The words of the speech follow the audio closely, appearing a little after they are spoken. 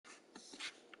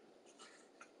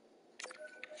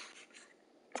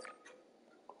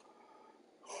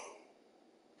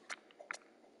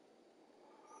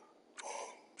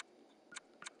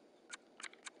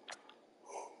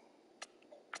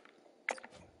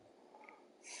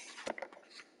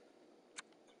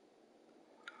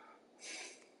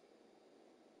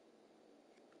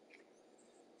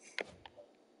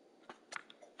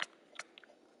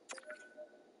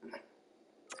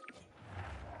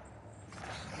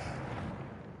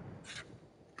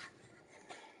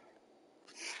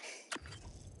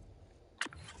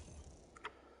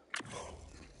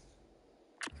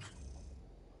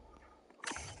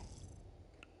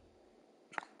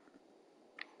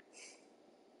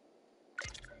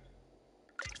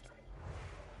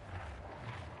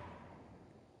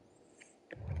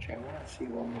Okay, I want to see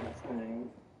one more thing.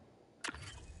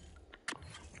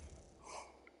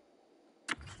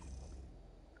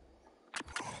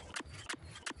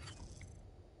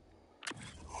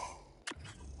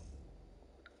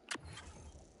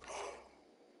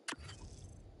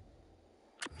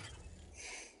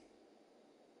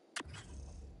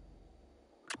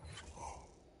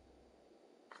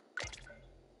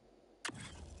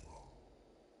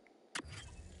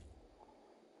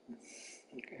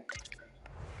 Okay.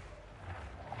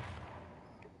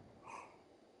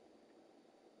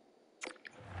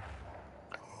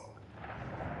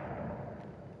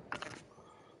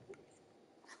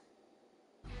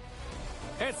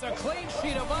 It's a clean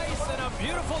sheet of ice and a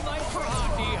beautiful night for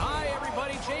hockey. Hi,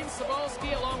 everybody. James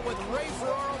Cebulski along with Ray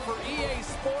Ferraro for EA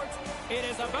Sports. It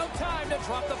is about time to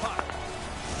drop the puck.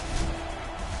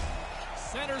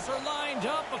 Centers are lined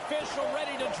up. Official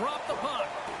ready to drop the puck.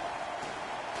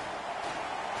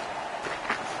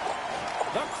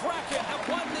 The Kraken have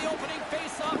won the opening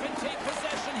faceoff and take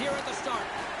possession here at the start.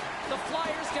 The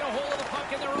Flyers get a hold of the puck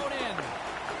in their own end.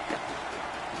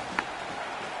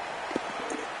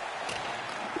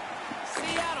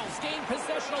 Gain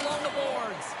possession along the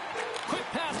boards. Quick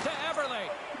pass to Everly.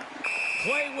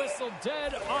 Play whistle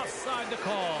dead, offside the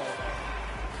call.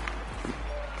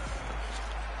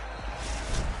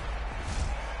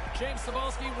 James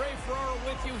Cebulski, Ray Ferraro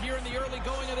with you here in the early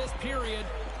going of this period.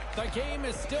 The game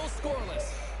is still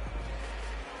scoreless.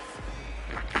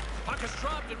 Puck is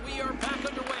dropped and we are back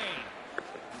underway.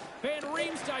 Van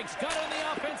Riemsdyk's got it on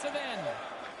the offensive end.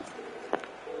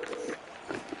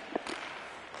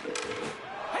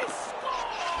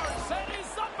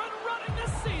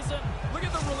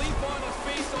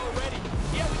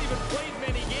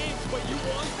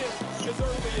 As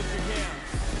early as you can.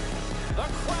 The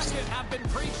Kraken have been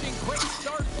preaching quick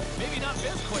start. Maybe not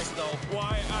this quick, though.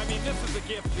 Why, I mean, this is a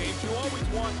gift, James. You always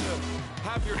want to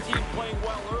have your team playing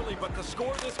well early, but to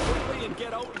score this quickly and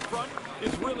get out in front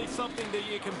is really something that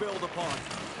you can build upon.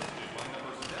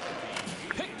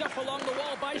 Picked up along the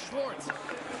wall by Schwartz.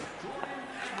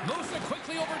 Moves it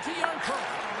quickly over to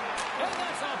Yarncroft. And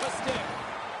that's off a stick.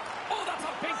 Oh, that's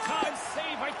a big-time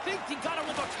save. I think he got it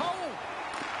with a toe.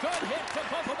 Good hit to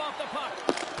bump him off the puck.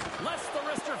 Lets the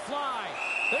wrister fly.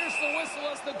 There's the whistle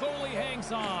as the goalie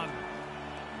hangs on.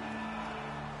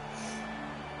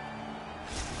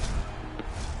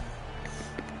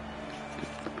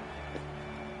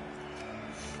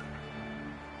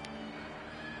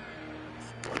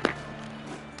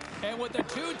 And with the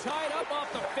two tied up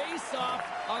off the face-off,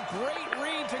 a great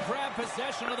read to grab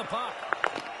possession of the puck.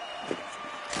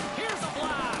 Here's a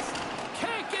blast.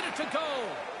 Can't get it to go.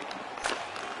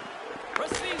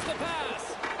 Receives the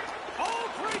pass.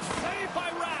 Oh, great save by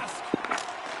Rask.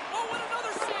 Oh, and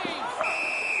another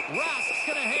save. Rask's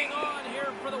going to hang on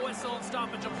here for the whistle and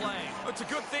stoppage of play. It's a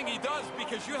good thing he does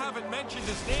because you haven't mentioned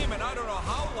his name and I don't know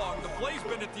how long. The play's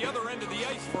been at the other end of the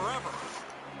ice forever.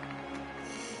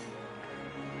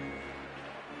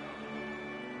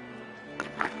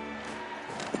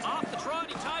 Off the trot,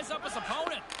 he ties up his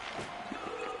opponent.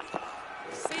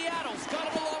 Seattle's got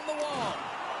it along the wall.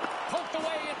 Poked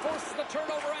away and forces the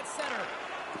turnover at center.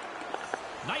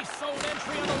 Nice zone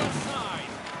entry on the left side.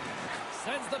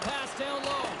 Sends the pass down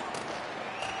low.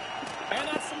 And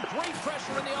that's some great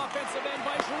pressure in the offensive end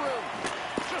by Giroux.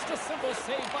 Just a simple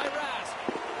save by Rask.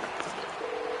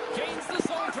 Gains the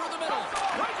zone through the middle.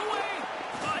 Right away,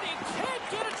 but he can't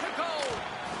get it to go.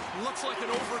 Looks like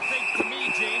an overthink to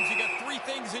me, James. You got three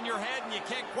things in your head and you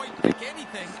can't quite pick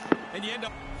anything. And you end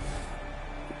up...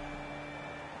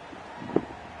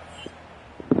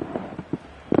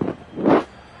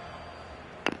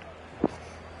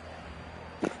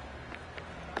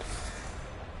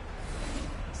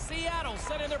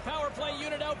 Sending their power play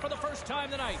unit out for the first time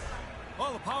tonight.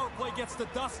 Well, the power play gets to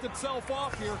dust itself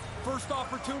off here. First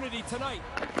opportunity tonight.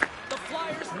 The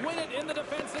Flyers win it in the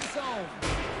defensive zone.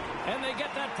 And they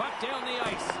get that puck down the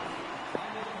ice.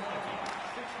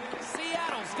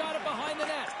 Seattle's got it behind the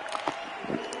net.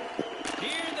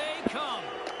 Here they come.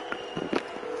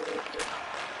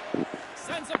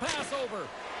 Sends a pass over.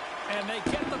 And they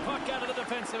get the puck out of the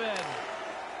defensive end.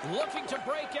 Looking to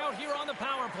break out here on the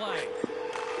power play.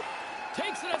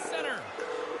 Takes it at center.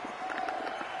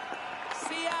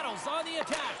 Seattle's on the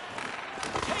attack.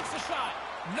 Takes a shot.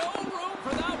 No room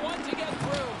for that one to get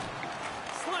through.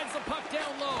 Slides the puck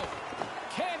down low.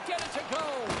 Can't get it to go.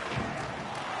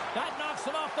 That knocks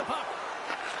him off the puck.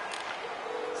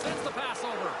 Sends the pass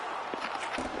over.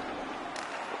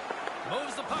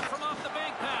 Moves the puck from off the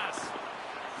bank pass.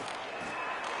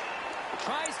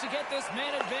 Tries to get this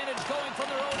man advantage going from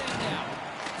their own end now.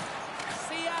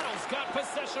 Seattle's got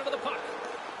possession of the puck.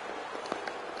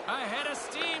 Ahead of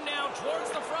steam now towards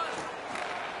the front.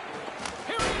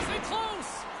 Here he is in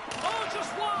close. Oh,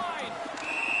 just wide.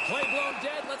 Play blown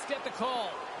dead. Let's get the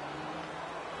call.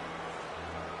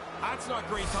 That's not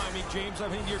great timing, James. I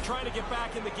mean, you're trying to get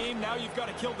back in the game. Now you've got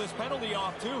to kill this penalty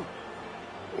off, too.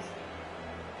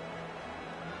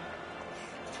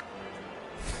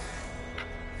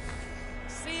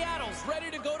 Seattle's ready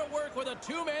to go to work with a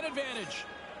two-man advantage.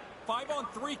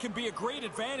 5-on-3 can be a great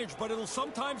advantage, but it'll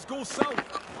sometimes go south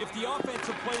if the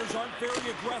offensive players aren't very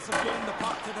aggressive getting the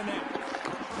puck to the net.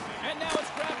 And now it's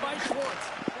grabbed by Schwartz.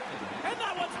 And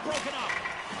that one's broken up.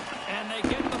 And they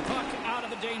get the puck out of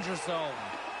the danger zone.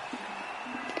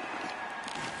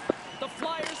 The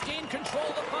Flyers gain control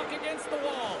of the puck against the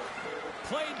wall.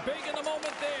 Played big in the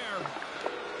moment there.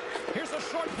 Here's a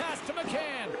short pass to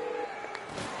McCann.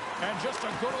 And just a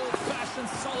good old-fashioned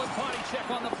solid body check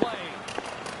on the play.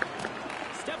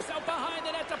 Steps out behind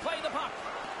the net to play the puck.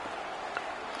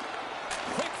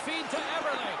 Quick feed to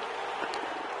Everly.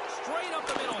 Straight up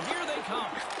the middle. Here they come.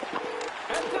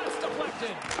 And that's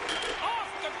deflected. Off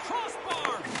the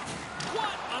crossbar.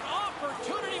 What an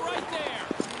opportunity right there.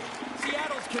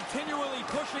 Seattle's continually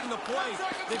pushing the play.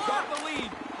 They've got the lead,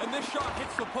 and this shot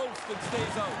hits the post and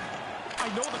stays out. I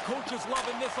know the coach is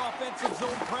loving this offensive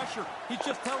zone pressure. He's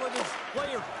just telling his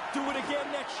player, do it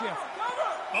again next shift.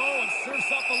 Oh, and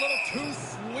serves up a little too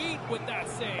sweet with that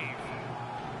save.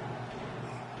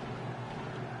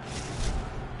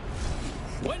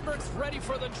 Wenberg's ready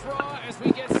for the draw as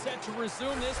we get set to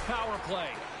resume this power play.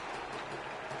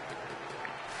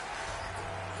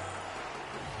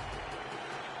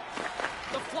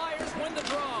 The Flyers win the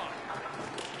draw.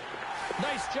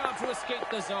 Nice job to escape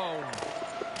the zone.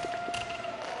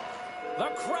 The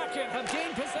Kraken have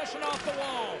gained possession off the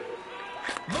wall.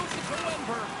 Moves it to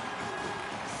Wenberg.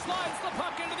 Slides the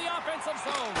puck into the offensive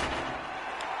zone.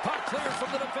 Puck cleared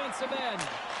from the defensive end.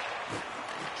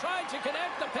 Tried to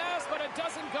connect the pass, but it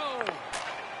doesn't go.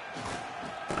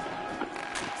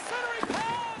 Centering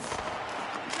pass.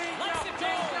 Lets it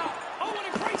go. Oh,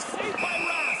 and a great save by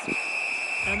Rask.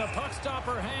 And the puck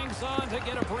stopper hangs on to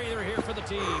get a breather here for the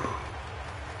team.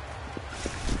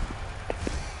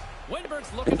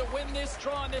 Wenberg's looking to win this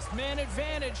draw on this man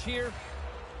advantage here.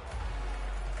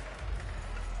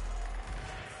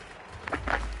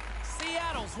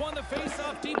 Seattle's won the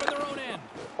faceoff deep in their own end.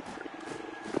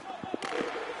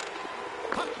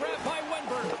 Puck grabbed by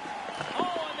Wenberg.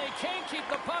 Oh, and they can't keep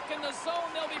the puck in the zone.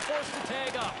 They'll be forced to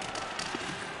tag up.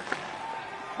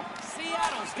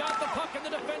 Seattle's got the puck in the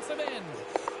defensive end.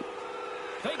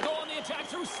 They go on the attack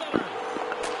through center.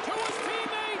 To his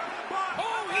teammate.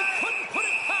 Oh, he couldn't put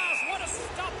it past. What a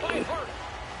stop by Hart.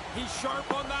 He's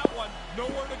sharp on that one.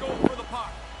 Nowhere to go for the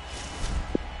puck.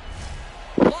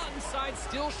 Lawton's side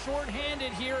still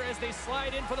short-handed here as they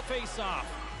slide in for the face-off.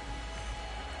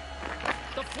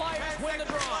 The Flyers win the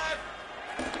draw.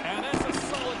 And that's a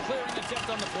solid clearing attempt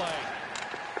on the play.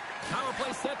 Power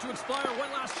play set to expire.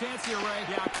 One last chance here, Ray.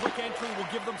 Yeah, quick entry will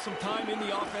give them some time in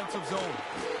the offensive zone.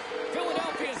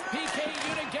 Philadelphia's PK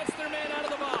unit gets their man out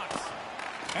of the box.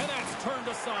 And that's turned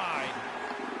aside.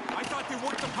 I thought they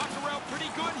worked the puck around pretty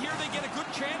good. Here they get a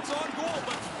good chance on goal,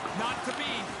 but not to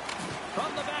be. From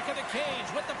the back of the cage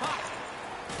with the puck.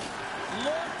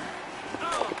 Look.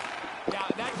 Oh. Yeah,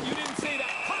 that you didn't say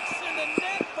that. Puck's in the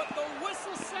net, but the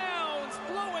whistle sounds,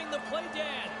 blowing the play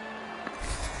dead.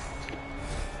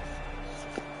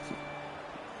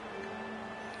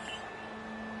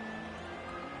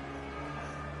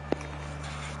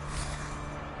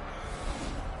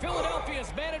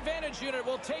 Philadelphia's man advantage unit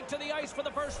will take to the ice for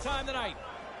the first time tonight.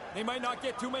 They might not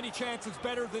get too many chances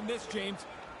better than this, James.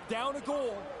 Down a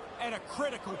goal and a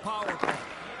critical power play.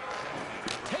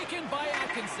 Taken by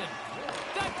Atkinson.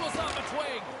 That goes off a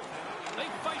twig. They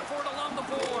fight for it along the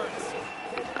boards.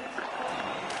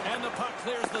 And the puck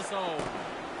clears the zone.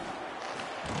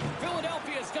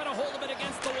 Philadelphia's got a hold of it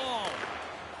against the wall.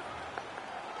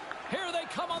 Here they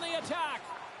come on the attack.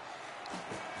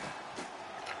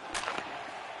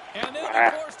 And they'll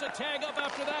be forced to tag up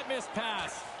after that missed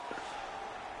pass.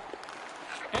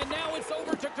 And now it's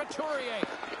over to Couturier.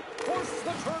 Forces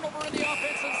the turnover in the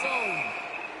offensive zone.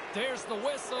 There's the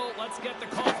whistle. Let's get the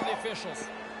call from the officials.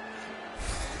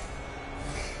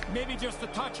 Maybe just a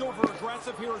touch over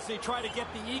aggressive here as they try to get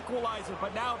the equalizer,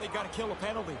 but now they got to kill a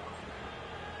penalty.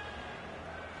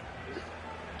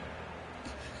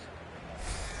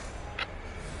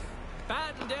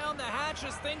 Batten down the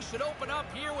hatches. Things should open up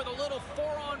here with a little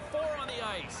 4-on-4 on the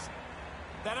ice.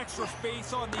 That extra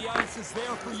space on the ice is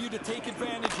there for you to take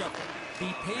advantage of it.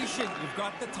 Be patient. You've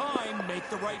got the time. Make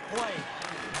the right play.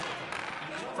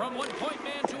 From one point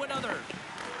man to another.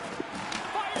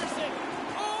 Fires it.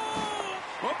 Oh!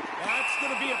 Well,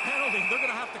 be a penalty. They're going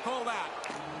to have to call that.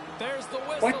 There's the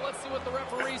whistle. Let's see what the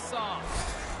referee saw.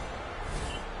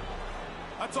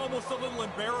 That's almost a little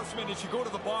embarrassment as you go to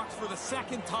the box for the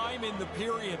second time in the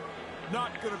period.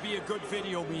 Not going to be a good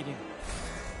video meeting.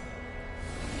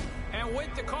 And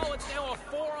with the call, it's now a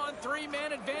 4-on-3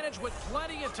 man advantage with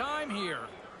plenty of time here.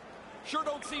 Sure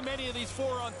don't see many of these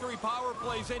 4-on-3 power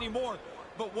plays anymore,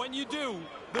 but when you do,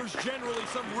 there's generally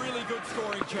some really good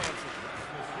scoring chances.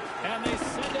 And they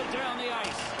send it down the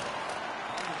ice.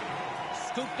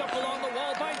 Scooped up along the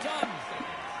wall by Dunn.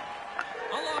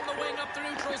 Along the wing up the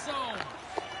neutral zone.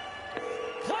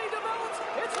 Play develops.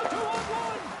 It's a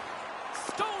 2-on-1.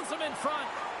 Stones him in front.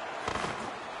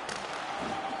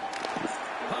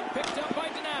 Puck picked up by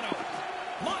Donato.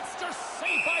 Monster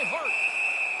save by Hart.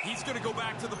 He's going to go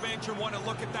back to the bench and want to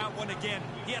look at that one again.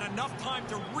 He had enough time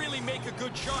to really make a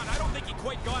good shot. I don't think he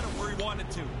quite got it where he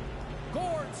wanted to.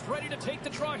 Gord's ready to take the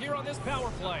draw here on this power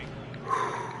play.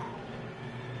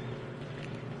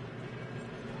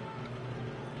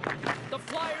 The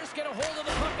Flyers get a hold of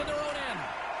the puck in their own end.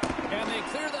 And they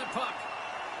clear that puck.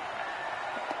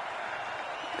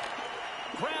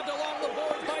 Grabbed along the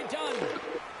board by Dunn.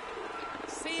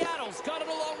 Seattle's got it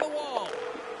along the wall.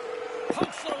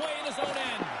 Pokes it away in his own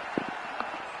end.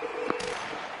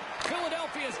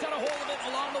 Philadelphia's got a hold of it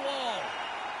along the wall.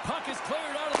 Puck is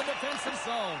cleared out of the defensive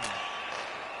zone.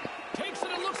 Takes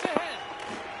it and looks ahead.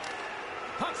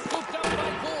 Puck scooped up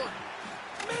by Gord.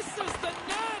 Misses the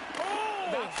net.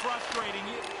 Oh! That's frustrating.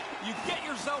 You get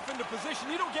yourself into position.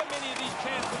 You don't get many of these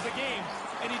chances a game,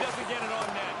 and he doesn't get it on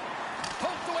net.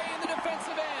 Poked away in the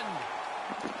defensive end.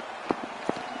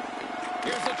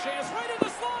 Here's a chance right in the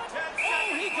slot.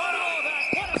 Oh, he got all of that.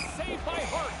 What a save by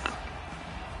Hart.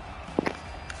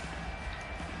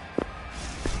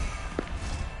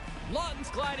 Lawton's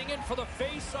gliding in for the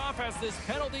face-off as this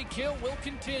penalty kill will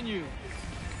continue.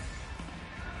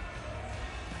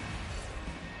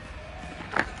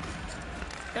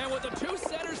 And with the two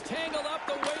centers tangled up,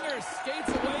 the winger skates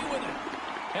away with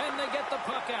it. And they get the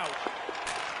puck out.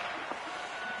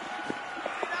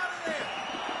 Get out of there.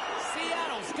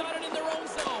 Seattle's got it in their own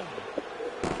zone.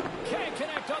 Can't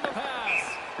connect on the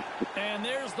pass. And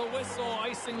there's the whistle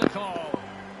icing the call.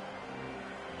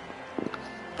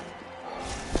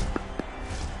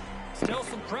 Still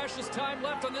some precious time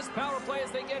left on this power play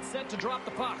as they get set to drop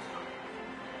the puck.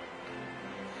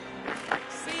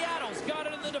 Seattle's got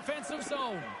it in the defensive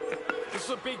zone. This is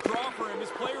a big draw for him.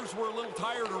 His players were a little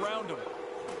tired around him.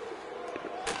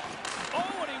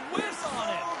 Oh, and he whiffs on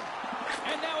it.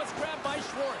 And now it's grabbed by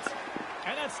Schwartz.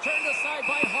 And that's turned aside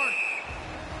by Hart.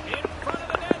 In front of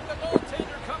the net, the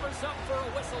goaltender covers up for a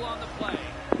whistle on the play.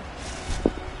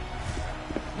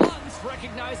 Lund's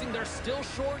recognizing they're still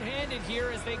short-handed here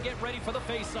as they get ready for the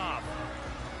face-off.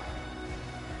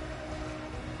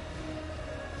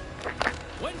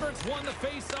 Winberg's won the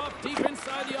face-off deep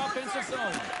inside the offensive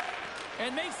zone.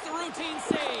 And makes the routine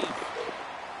save.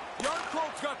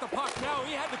 Yardcroak's got the puck now.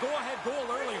 He had the go-ahead goal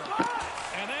earlier.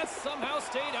 And that somehow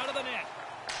stayed out of the net.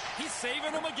 He's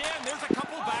saving them again. There's a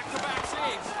couple back-to-back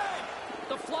saves.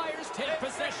 The Flyers take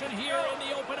possession here in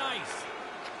the open ice.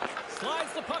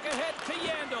 Slides the puck ahead to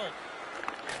Yandel.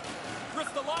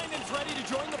 Ristolainen's ready to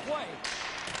join the play.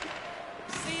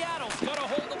 Seattle's got a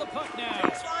hold of the puck now.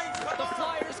 The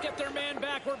Flyers get their man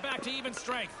back. We're back to even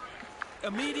strength.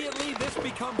 Immediately, this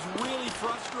becomes really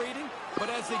frustrating, but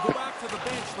as they go back to the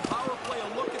bench, the power play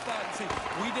will look at that and say,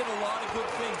 we did a lot of good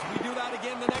things. We do that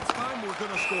again the next time, we're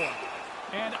going to score.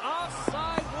 And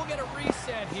offside, we'll get a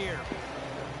reset here.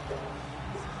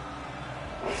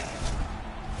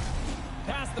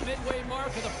 Past the midway mark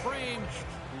of the frame,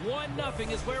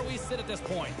 1-0 is where we sit at this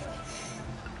point.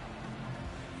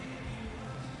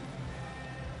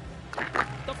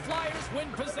 The Flyers win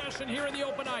possession here in the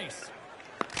open ice.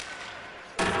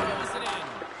 Throws it in.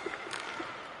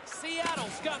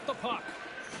 Seattle's got the puck.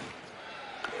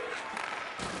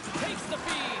 Takes the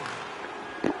feed.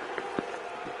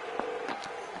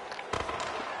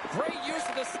 Great use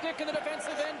of the stick in the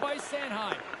defensive end by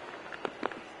Sanheim.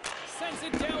 Sends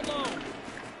it down low.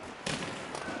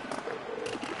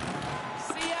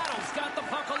 Seattle's got the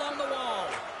puck along the wall.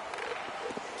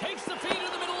 Takes the feed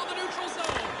in the middle of the neutral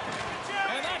zone.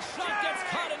 And that shot gets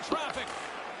caught in traffic.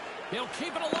 He'll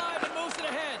keep it alive and moves it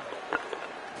ahead.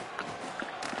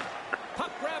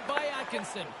 Puck grab by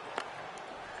Atkinson.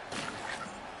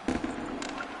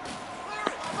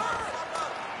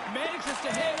 Manages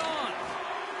to hang on.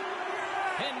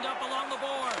 Pinned up along the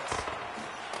boards.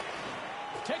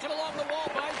 Taken along the wall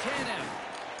by Tanev.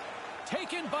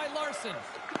 Taken by Larson.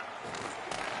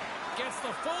 Gets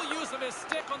the full use of his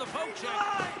stick on the poke check.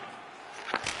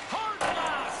 Hard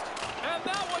blast. And And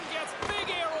that one gets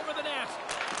big air over the net.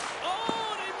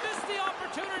 Oh, they missed the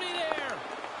opportunity there.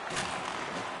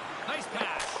 Nice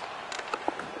pass.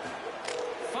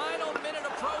 Final minute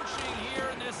approaching here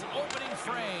in this opening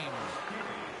frame.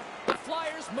 The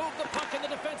Flyers move the puck in the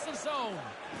defensive zone.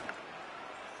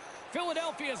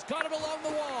 Philadelphia's got it along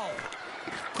the wall.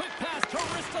 Quick pass to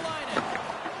Ristolainen.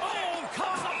 Oh,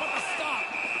 comes up with a stop.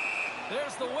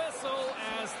 There's the whistle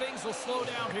as things will slow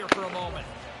down here for a moment.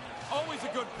 Always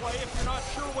a good play. If you're not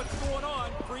sure what's going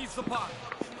on, freeze the puck.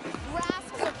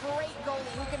 Rask's a great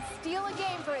goalie who can steal a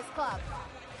game for his club.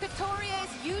 Couturier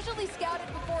is usually scouted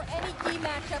before any key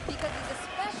matchup because he's a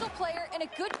special player and a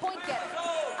good point getter.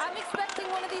 I'm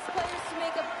expecting one of these players to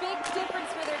make a big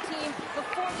difference for their team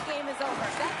before the game is over.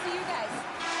 Back to you guys.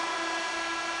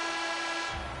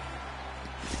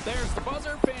 There's the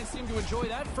buzzer. Fans seem to enjoy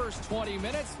that first 20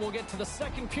 minutes. We'll get to the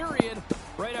second period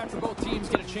right after both teams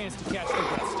get a chance to catch their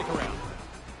breath. Stick around.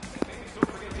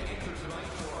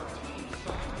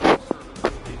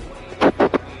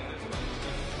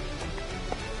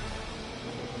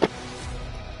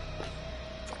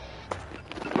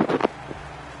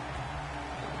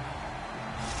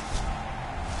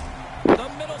 The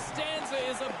middle stanza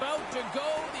is about to go.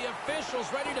 The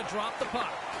officials ready to drop the puck.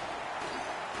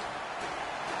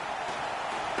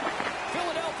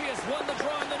 Philadelphia's won the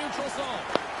draw in the neutral zone.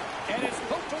 And it's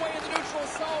poked away in the neutral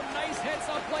zone. Nice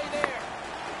heads-up play there.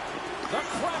 The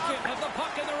Kraken have the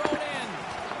puck in their own end.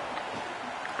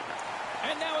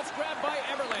 And now it's grabbed by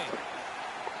Everly.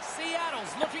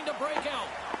 Seattle's looking to break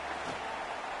out.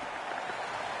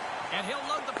 And he'll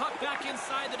lug the puck back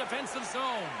inside the defensive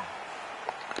zone.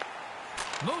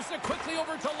 Moves it quickly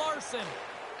over to Larson.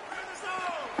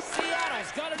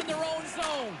 Seattle's got it in their own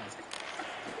zone.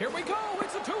 Here we go.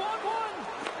 It's a 2-on-1.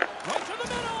 Right to the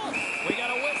middle. We got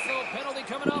a whistle. Penalty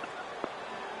coming up.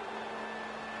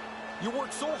 You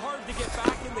worked so hard to get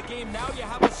back in the game. Now you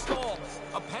have a stall.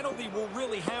 A penalty will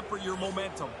really hamper your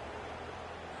momentum.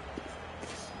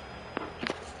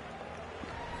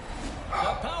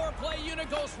 The power play unit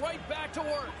goes right back to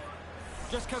work.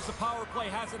 Just because the power play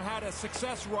hasn't had a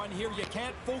success run here, you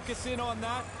can't focus in on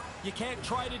that. You can't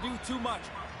try to do too much.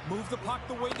 Move the puck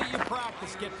the way that you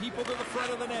practice. Get people to the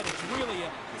front of the net. It's really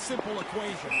a simple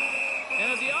equation.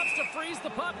 And as he opts to freeze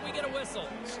the puck, we get a whistle.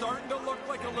 Starting to look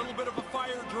like a little bit of a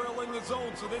fire drill in the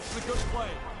zone, so this is a good play.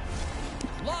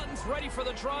 Lawton's ready for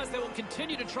the draws. They will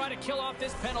continue to try to kill off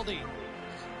this penalty.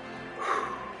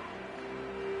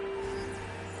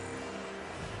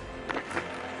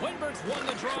 Winberg's won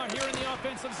the draw here in the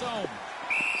offensive zone.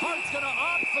 Hart's going to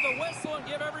opt for the whistle and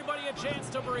give everybody a chance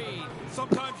to breathe.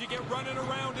 Sometimes you get running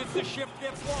around as the shift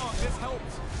gets long. This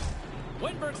helps.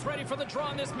 Winberg's ready for the draw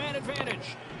on this man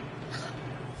advantage.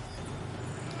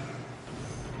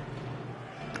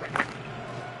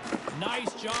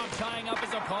 Nice job tying up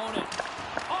his opponent.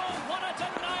 Oh, what a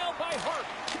denial by Hart.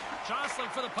 Jostling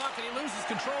for the puck and he loses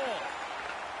control.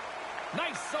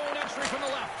 Nice zone entry from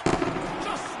the left.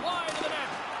 Just slide to the net.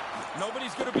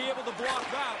 Nobody's going to be able to block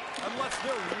that unless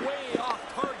they're way off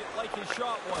target like his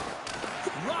shot was.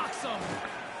 Rocks him.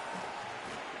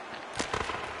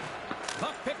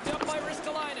 Puck picked up by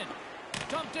Ristolainen.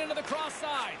 Dumped into the cross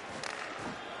side.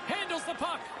 Handles the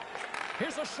puck.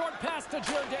 Here's a short pass to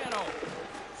Giordano.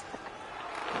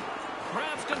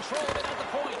 Grabs control of it at the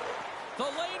point. The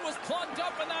lane was plugged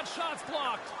up and that shot's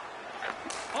blocked.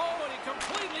 Oh, and he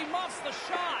completely muffs the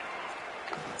shot.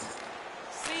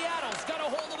 Seattle's got a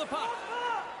hold of the puck.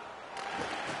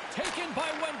 Taken by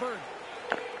Wenberg.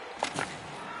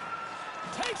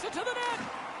 Takes it to the net.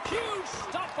 Huge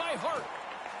stop by Hart.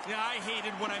 Yeah, I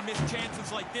hated when I miss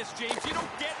chances like this, James. You don't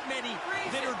get many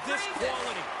that are this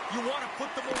quality. You want to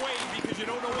put them away because you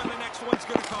don't know when the next one's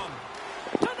going to come.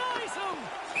 Denies him.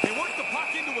 They work the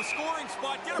puck into a scoring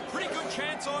spot, get a pretty good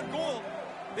chance on goal.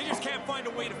 They just can't find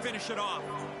a way to finish it off.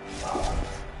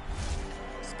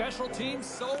 Special teams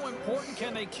so important.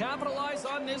 Can they capitalize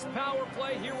on this power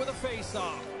play here with a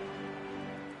face-off?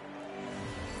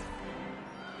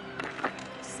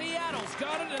 Seattle's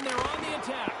got it and they're on the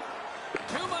attack.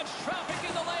 Too much traffic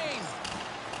in the lane.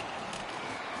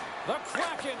 The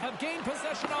Kraken have gained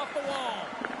possession off the wall.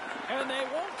 And they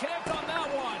won't connect on that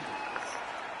one.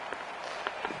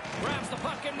 Grabs the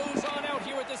puck and moves on out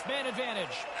here with this man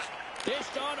advantage.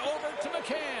 Dished on over to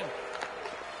McCann.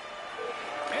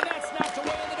 And that's knocked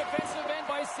away in the defensive end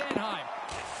by Sanheim.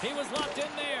 He was locked in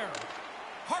there.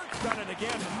 Hart's done it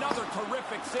again. Another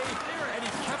terrific save. And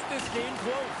he's kept this game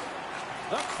close.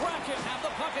 The Kraken have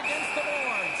the puck against the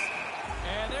boards.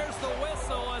 And there's the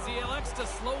whistle as he elects to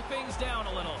slow things down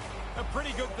a little. A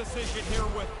pretty good decision here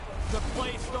with the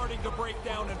play starting to break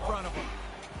down in front of him.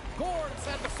 boards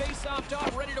at the face-off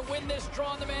dot, ready to win this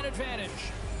draw on the man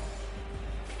advantage.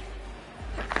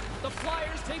 The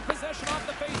Flyers take possession off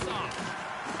the face-off,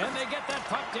 and they get that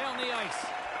puck down the ice.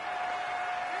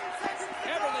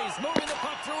 Eberle's moving the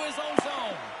puck through his own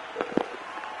zone.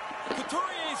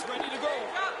 Couturier's ready to go.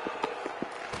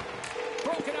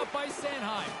 Broken up by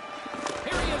Sanheim.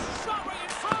 Here he is, shot right in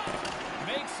front.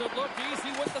 Makes it look easy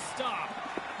with the stop.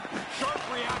 Sharp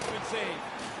reaction save.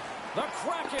 The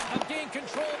Kraken have gained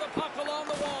control of the puck along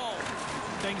the wall.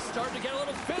 Things start to get a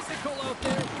little physical out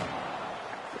there.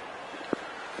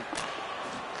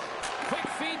 Quick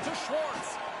feed to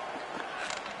Schwartz.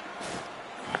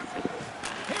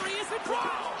 Here he is at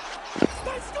draw.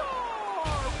 They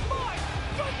score! My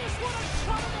goodness, what a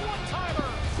shot on the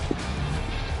one-timer!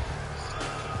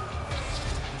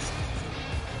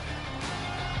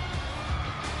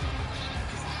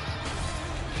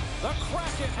 The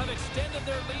Kraken have extended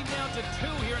their lead now to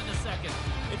 2 here in the second.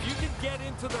 If you can get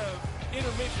into the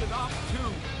intermission up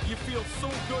 2, you feel so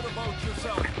good about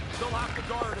yourself. They'll have to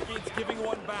guard against giving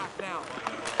one back now.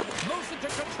 Moves it to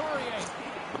Couturier.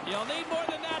 You'll need more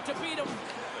than that to beat him.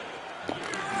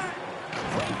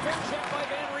 Great forecheck by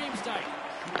Van Riemsdyk.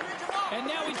 And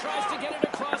now he tries to get it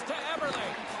across to Eberle.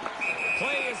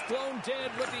 Play is blown dead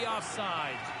with the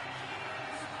offside.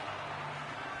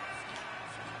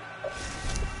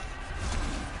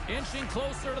 Inching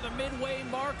closer to the midway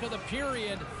mark of the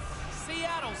period.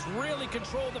 Seattle's really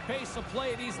controlled the pace of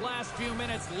play these last few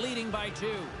minutes, leading by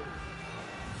 2.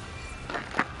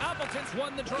 Appleton's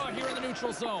won the draw here in the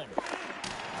neutral zone.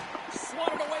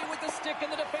 Swatted away with the stick in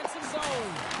the defensive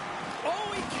zone.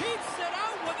 Oh, he keeps it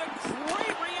out with a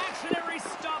great reactionary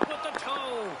stop with the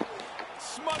toe.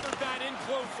 Smothered that in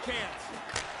close chance.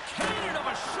 Cannon of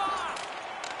a shot.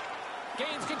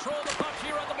 Gains control of the puck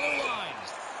here on the blue line.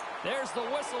 There's the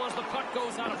whistle as the puck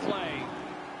goes out of play.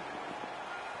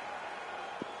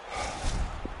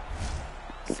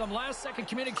 Some last-second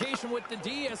communication with the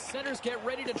D as centers get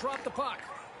ready to drop the puck.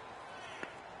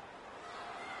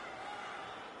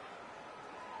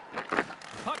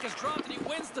 Puck is dropped and he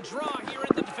wins the draw here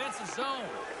in the defensive zone.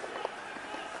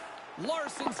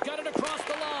 Larson's got it across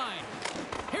the line.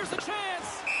 Here's a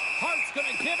chance. Hart's going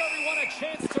to give everyone a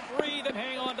chance to breathe and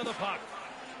hang on to the puck.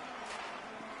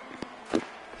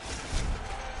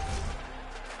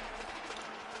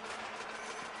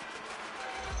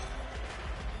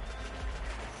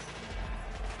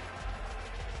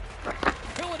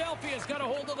 Philadelphia's got a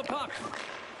hold of the puck.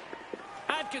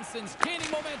 Atkinson's gaining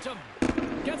momentum.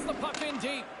 Gets the puck in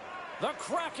deep. The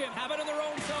Kraken have it in their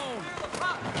own zone.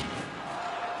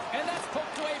 And that's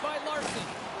poked away by Larson.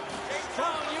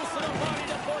 Strong use of the body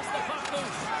to force the puck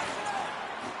loose.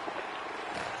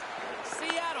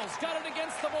 Seattle's got it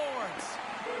against the boards.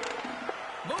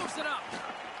 Moves it up.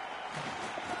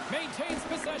 Maintains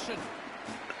possession.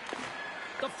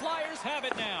 The Flyers have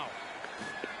it now.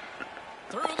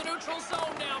 Through the neutral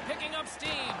zone now, picking up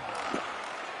steam.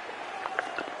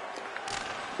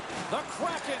 The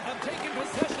Kraken have taken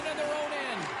possession in their own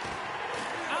end.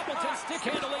 Appleton stick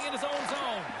handling in his own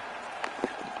zone.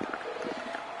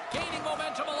 Gaining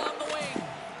momentum along the wing.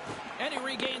 And he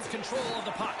regains control of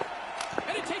the puck.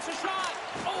 And he takes a shot.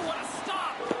 Oh, what a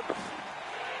stop.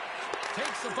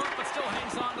 Takes a bump, but still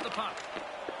hangs on to the puck.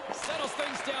 Settles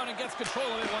things down and gets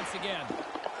control of it once again.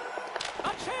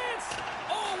 A chance.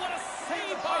 Oh, what a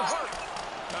save by Hart.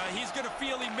 He's going to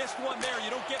feel he missed one there. You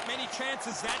don't get many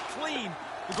chances that clean.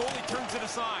 The goalie turns it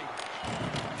aside.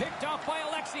 Picked off by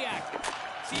Alexiak.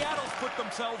 Seattle's put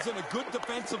themselves in a good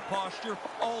defensive posture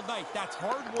all night. That's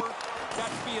hard work.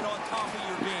 That's being on top of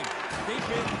your game. They've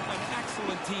been an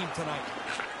excellent team tonight.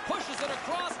 Pushes it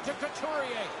across to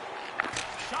Couturier.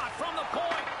 Shot from the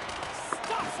point.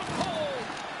 Stops him cold.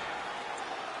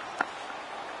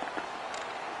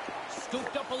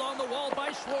 Scooped up along the wall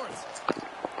by Schwartz.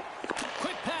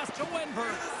 Quick pass to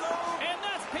Wenberg. And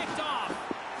that's picked off.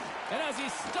 And as he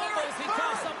stumbles, he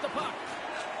coughs up the puck.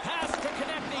 Pass to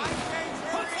Konechny.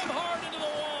 Puts him hard into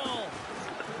the wall.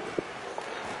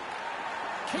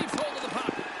 Keeps hold of the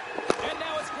puck. And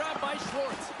now it's grabbed by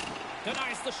Schwartz.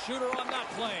 Denies the shooter on that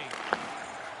play.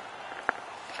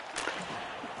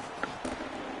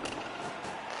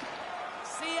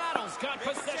 Seattle's got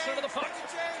possession of the puck.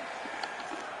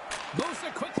 Moves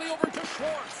it quickly over to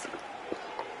Schwartz.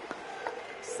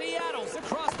 Seattle's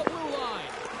across the blue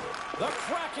line. The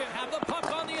Kraken have the puck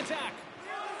on the attack.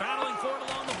 Battling for it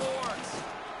along the boards.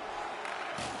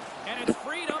 And it's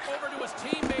freed up over to his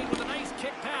teammate with a nice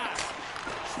kick pass.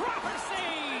 Trapper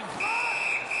save!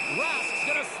 Rask's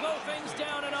going to slow things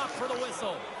down enough for the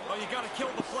whistle. Oh, you got to kill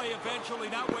the play eventually.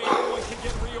 That way everyone can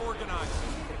get reorganized.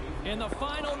 In the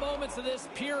final moments of this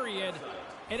period,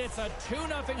 And it's a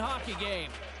 2-0 hockey game.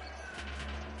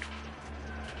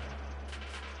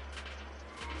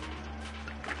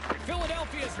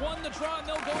 Philadelphia's won the draw, and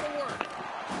they'll go to work.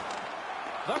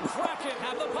 The Kraken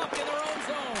have the puck in their own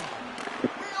zone.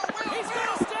 He's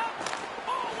going to step.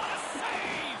 Oh, what a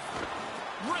save!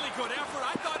 Really good effort.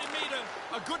 I thought he made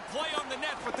a good play on the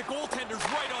net, but the goaltender's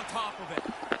right on top of it.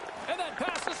 And that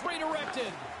pass is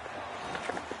redirected.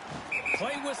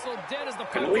 Play whistle dead as the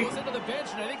puck goes into the bench,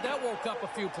 and I think that woke up a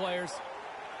few players.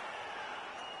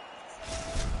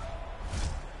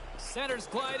 Centers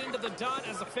glide into the dot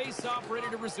as a face-off ready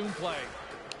to resume play.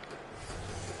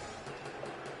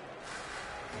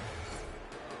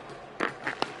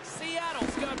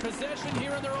 Seattle's got possession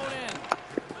here in their own end.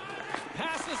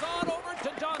 Passes on over to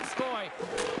Donskoy.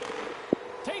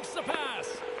 Takes the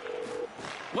pass.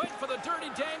 Went for the dirty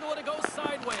dangle, and it goes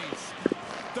sideways.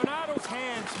 Donato's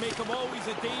hands make him always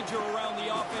a danger around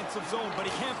the offensive zone, but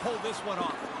he can't pull this one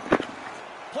off.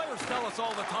 Players tell us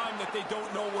all the time that they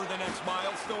don't know where the next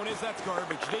milestone is. That's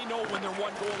garbage. They know when they're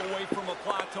one goal away from a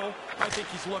plateau. I think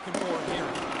he's looking for it here.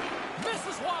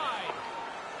 Misses wide.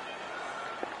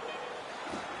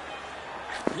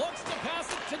 Looks to pass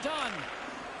it to Dunn.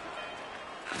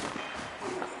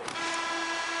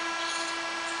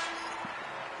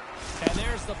 And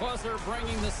there's the buzzer,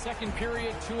 bringing the second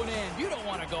period to an end. You don't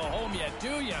want to go home yet,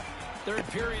 do you? Third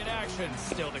period action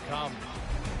still to come.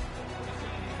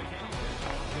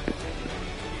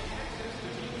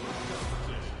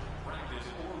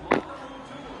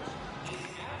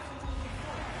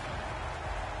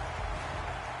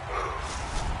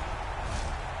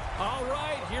 All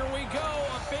right, here we go.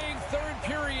 A big third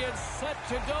period set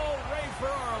to go. Ray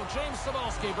Ferraro, James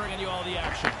Cebulski bringing you all the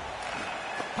action.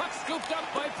 Puck scooped up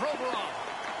by Provorov.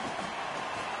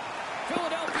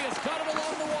 Philadelphia's got it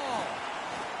along the wall.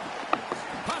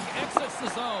 Puck exits the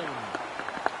zone.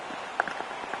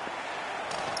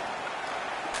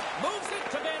 Moves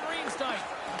it to Van Riemsdyk.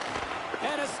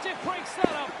 And a stick break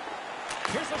setup.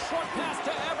 Here's a short pass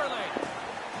to Everly.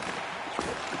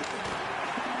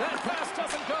 That pass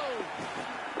doesn't go.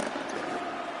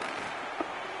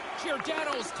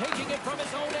 Giordano's taking it from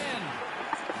his own end.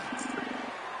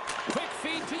 Quick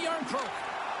feed to Yarncroke.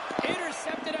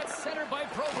 Intercepted at center by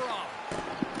Provorov.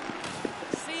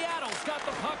 Seattle's got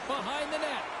the puck behind the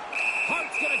net.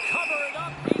 Hart's going to cover it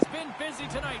up. He's been busy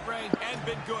tonight, Ray. And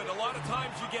been good. A lot of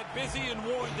times you get busy and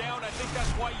worn down. I think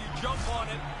that's why you jump on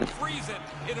it, freeze it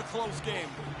in a close game.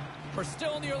 We're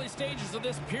still in the early stages of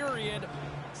this period.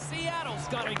 Seattle's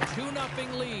got a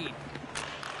 2-0 lead.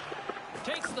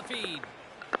 Takes the feed.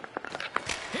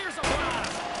 Here's a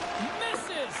blast.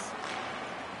 Misses.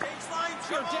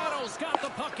 Giordano's got the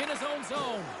puck in his own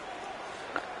zone.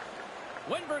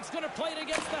 Wenberg's going to play it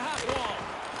against the half wall.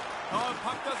 Oh, the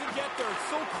puck doesn't get there. It's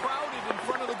so crowded in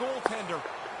front of the goaltender.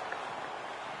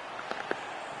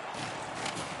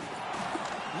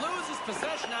 Loses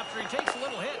possession after he takes a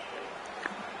little hit.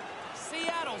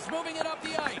 Seattle's moving it up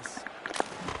the ice.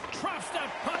 Traps that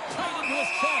puck tight into his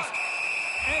chest.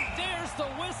 And there's the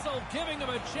whistle, giving him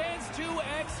a chance to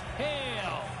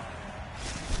exhale.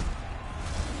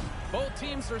 Both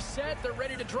teams are set. They're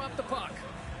ready to drop the puck.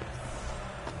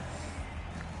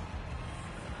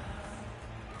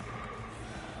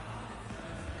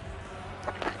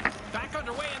 Back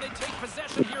underway, and they take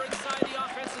possession here inside the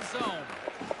offensive zone.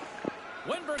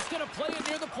 Wenberg's going to play it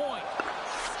near the point.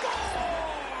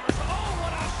 Scores! Oh,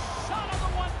 what a shot on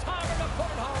the one-timer to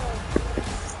put it home.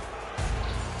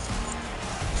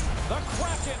 The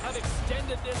Kraken have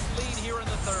extended this lead here in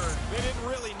the third. They didn't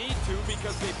really need to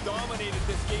because they've dominated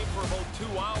this game for about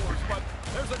 2 hours, but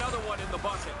there's another one in the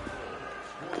bucket.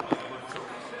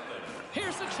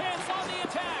 Here's a chance on the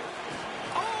attack.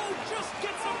 Oh, just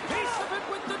gets a piece of it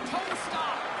with the toe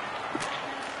stop.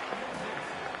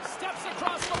 Steps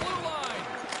across the blue line.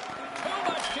 Too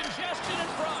much congestion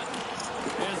in front.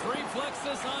 His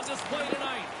reflexes on display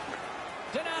tonight.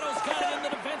 Donato's got it in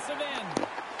the defensive end.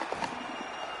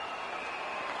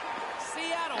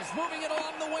 Seattle's moving it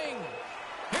along the wing.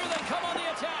 Here they come on the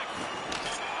attack.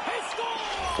 He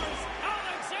scores!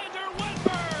 Alexander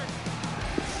Wenberg!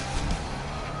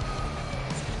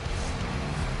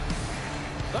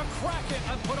 The Kraken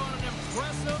have put on an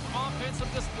impressive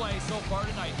offensive display so far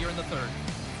tonight here in the third.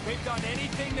 They've done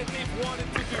anything that they've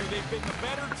wanted to do. They've been the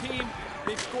better team.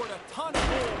 They've scored a ton of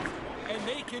goals, and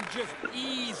they can just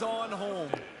ease on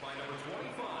home.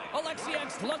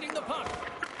 Alexiak's lugging the puck.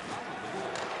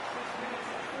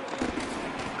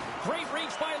 Great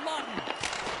reach by Lawton.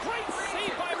 Great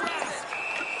save by Rask.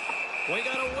 We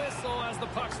got a whistle as the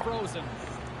puck's frozen.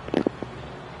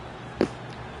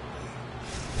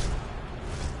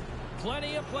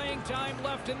 Plenty of playing time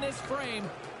left in this frame.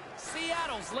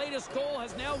 Seattle's latest goal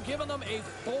has now given them a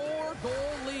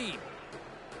 4-goal lead.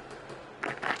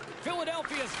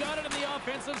 Philadelphia's got it in the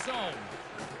offensive zone.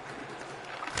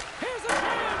 Here's a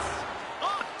chance!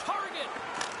 Off target!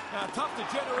 Now, tough to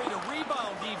generate a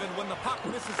rebound even when the puck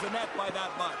misses the net by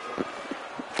that much.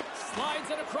 Slides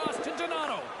it across to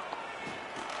Donato.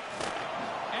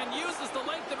 And uses the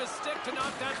length of his stick to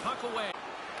knock that puck away.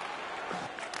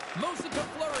 Moves it to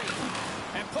Fleury.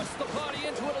 And puts the body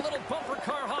into it, a little bumper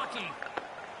car hockey.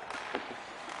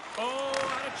 Oh,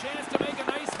 had a chance to make a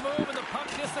nice move, and the puck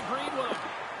disagreed with him.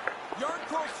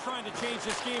 Yardcroft's trying to change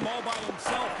this game all by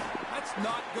himself. That's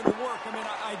not going to work. I mean,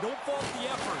 I don't fault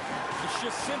the effort. It's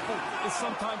just simple is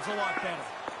sometimes a lot better.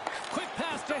 Quick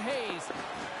pass to Hayes.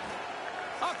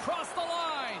 Across the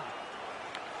line.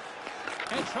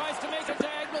 And tries to make a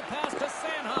diagonal pass to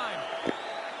Sanheim.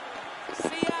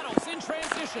 Seattle's in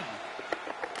transition.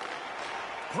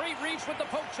 Great reach with the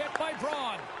poke check by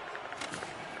Braun.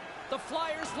 The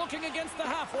Flyers looking against the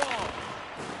half wall.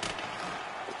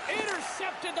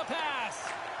 Intercepted the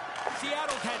pass.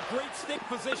 Seattle's had great stick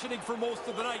positioning for most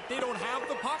of the night. They don't have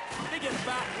the puck. They get it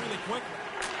back really quickly.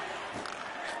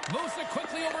 Moves it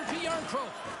quickly over to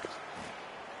Yarncroke.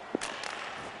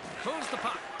 Moves the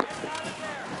puck.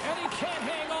 And he can't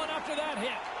hang on after that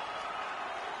hit.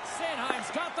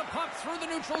 Sanheim's got the puck through the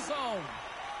neutral zone.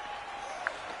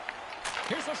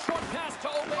 Here's a short pass to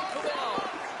Obey-Kubel.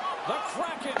 The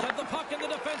Kraken have the puck in the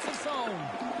defensive zone.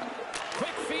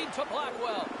 Quick feed to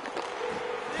Blackwell.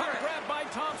 Puck grab by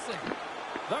Thompson.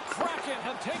 The Kraken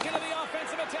have taken to the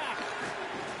offensive attack.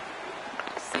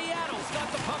 Seattle's got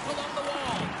the puck along the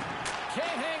wall.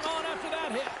 Can't hang on after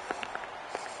that hit.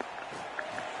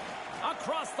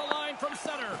 Across the line from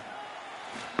center.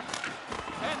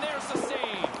 And there's the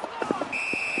save.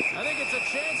 I think it's a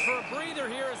chance for a breather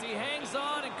here as he hangs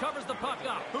on and covers the puck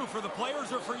up. Who, for the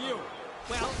players or for you?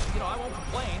 Well, I won't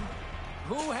complain.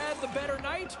 Who had the better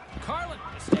night? Carlin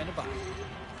is standing by.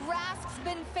 Rask's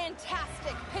been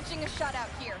fantastic pitching a shutout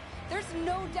here. There's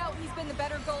no doubt he's been the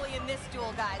better goalie in this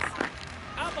duel, guys.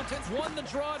 Appleton's won the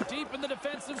draw deep in the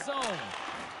defensive zone.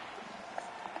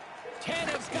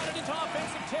 Tanev's got it into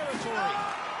offensive territory.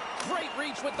 Great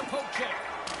reach with the poke check.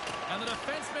 And the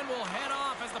defenseman will head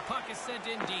off as the puck is sent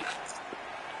in deep.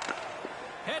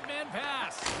 Headman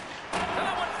pass. And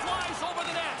that one flies over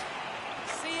the net.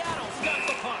 Seattle's got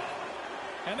the puck.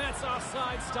 And that's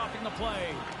offside, stopping the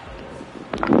play.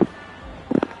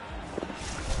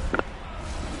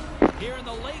 Here in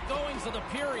the late goings of the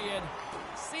period,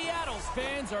 Seattle's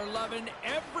fans are loving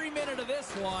every minute of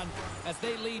this one as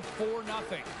they lead 4-0.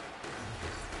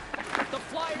 The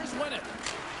Flyers win it.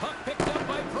 Puck picked up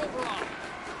by Provorov.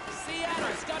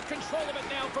 Seattle's got control of it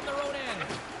now from their own end.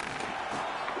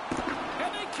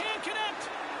 And they can't connect.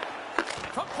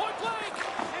 From point blank.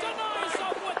 Denies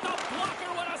them with the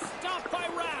blocker. What a stop by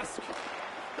Rask.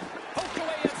 Poked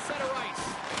away at center ice.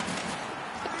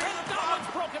 And that one's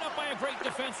broken up by a great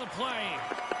defensive play.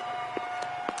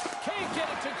 Can't get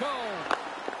it to go.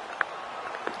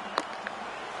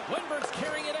 Wenberg's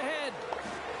carrying it ahead.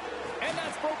 And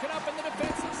that's broken up in the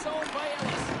defensive zone by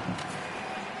Ellis.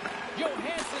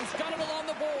 Johansson's got it along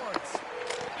the boards.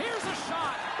 Here's a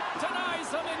shot.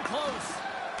 Denies them in close.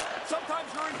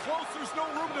 Sometimes you're in close, there's no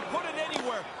room to put it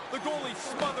anywhere. The goalie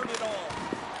smothered it all.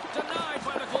 Denied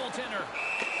by the goaltender.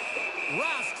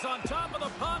 Rask's on top of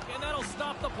the puck, and that'll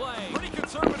stop the play. Pretty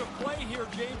conservative play here,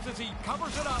 James, as he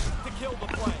covers it up to kill the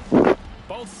play.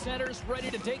 Both centers ready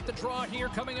to take the draw here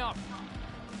coming up.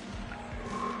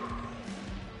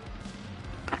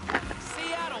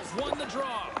 Seattle's won the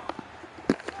draw.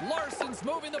 Larson's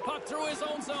moving the puck through his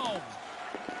own zone.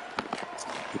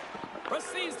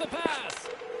 Receives the pass.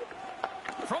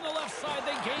 From the left side,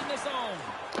 they gain the zone.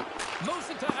 Moves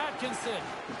it to Atkinson.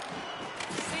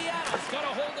 Seattle's got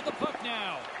a hold of the puck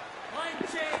now.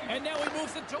 And now he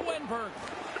moves it to Wenberg.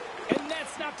 And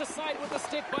that's snapped aside with the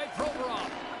stick by Provorov.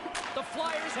 The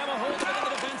Flyers have a hold of it in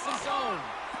the defensive zone.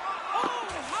 Oh,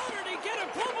 how did he get a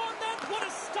glove on that? What a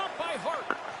stop by Hart.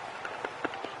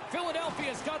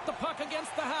 Philadelphia's got the puck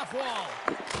against the half wall.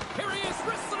 Here he is,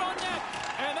 wristed on net.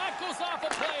 And that goes off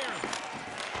a player.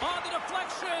 On the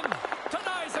deflection.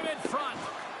 Denies him in front.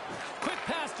 Quick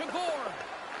pass to Gore.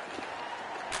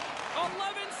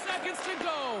 11 seconds to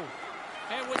go.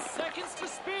 And with seconds to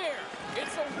spare,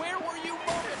 it's a where were you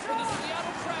moment for the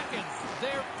Seattle Kraken.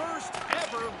 Their first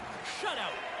ever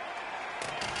shutout.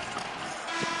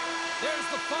 There's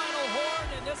the final horn,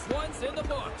 and this one's in the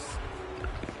books.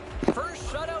 First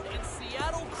shutout in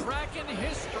Seattle Kraken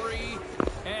history.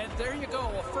 And there you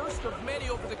go, a first of many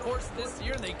over the course of this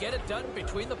year, and they get it done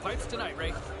between the pipes tonight,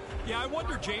 Ray. Yeah, I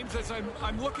wonder, James, as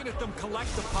I'm looking at them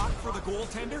collect the puck for the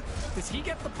goaltender, does he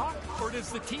get the puck or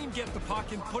does the team get the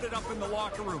puck and put it up in the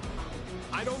locker room?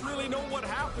 I don't really know what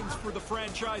happens for the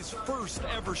franchise first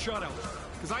ever shutout.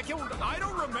 Because I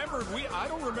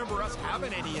don't remember us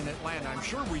having any in Atlanta. I'm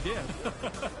sure we did.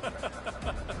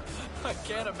 I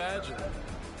can't imagine.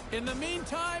 In the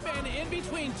meantime and in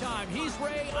between time, he's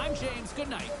Ray, I'm James. Good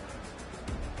night.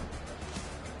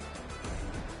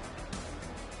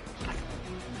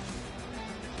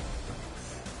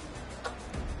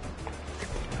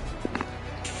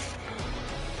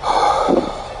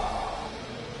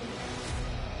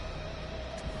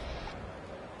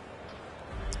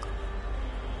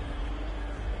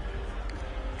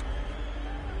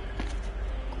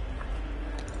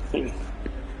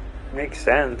 Makes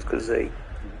sense because they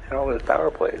had all those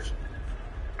power plays.